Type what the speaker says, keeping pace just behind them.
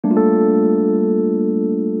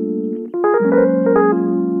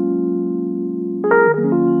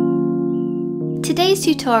Today's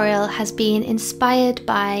tutorial has been inspired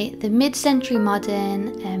by the mid-century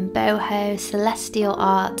modern boho celestial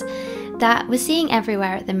art that we're seeing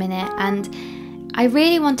everywhere at the minute, and I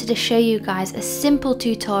really wanted to show you guys a simple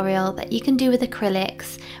tutorial that you can do with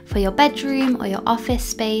acrylics for your bedroom or your office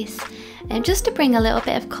space, and just to bring a little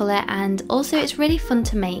bit of colour, and also it's really fun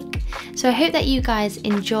to make. So I hope that you guys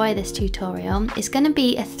enjoy this tutorial. It's going to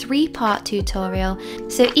be a 3-part tutorial,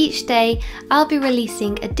 so each day I'll be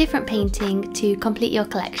releasing a different painting to complete your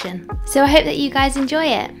collection. So I hope that you guys enjoy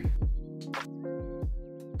it.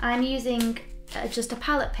 I'm using just a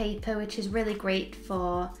palette paper, which is really great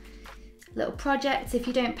for little projects. If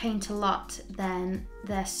you don't paint a lot, then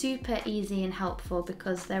they're super easy and helpful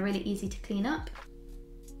because they're really easy to clean up.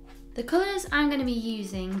 The colours I'm going to be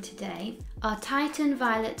using today are Titan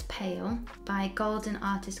Violet Pale by Golden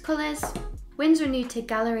Artist Colours, Winsor & Newton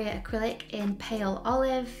Galleria Acrylic in Pale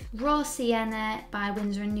Olive, Raw Sienna by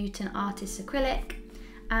Winsor & Newton Artists Acrylic,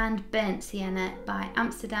 and Burnt Sienna by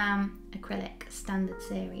Amsterdam Acrylic Standard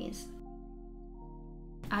Series.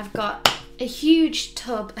 I've got a huge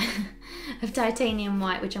tub of titanium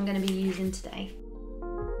white which I'm going to be using today.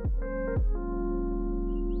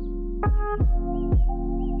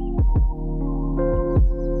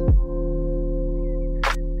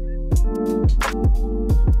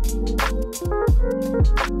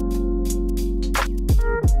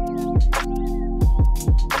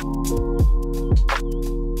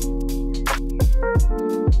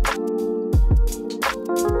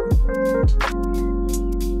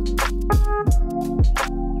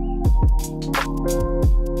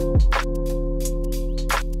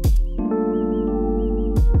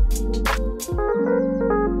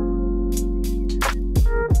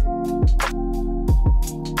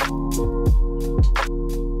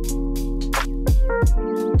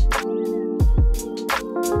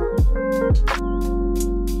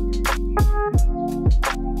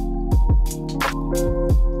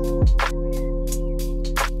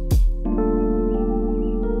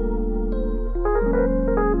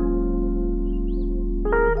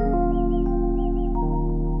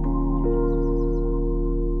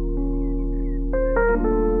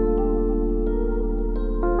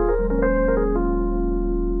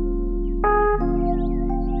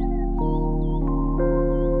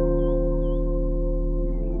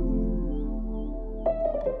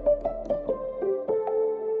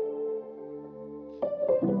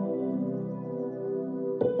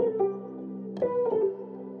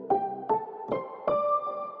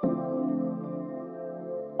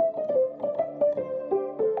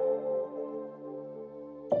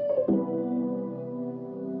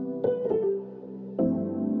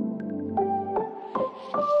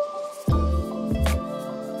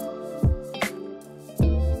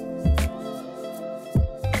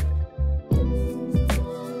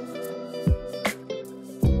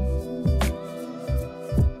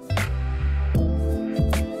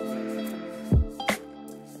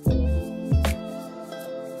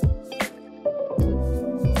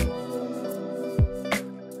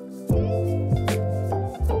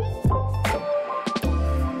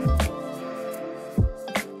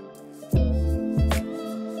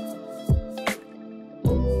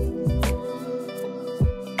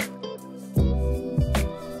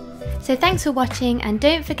 So thanks for watching, and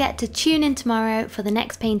don't forget to tune in tomorrow for the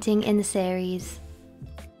next painting in the series.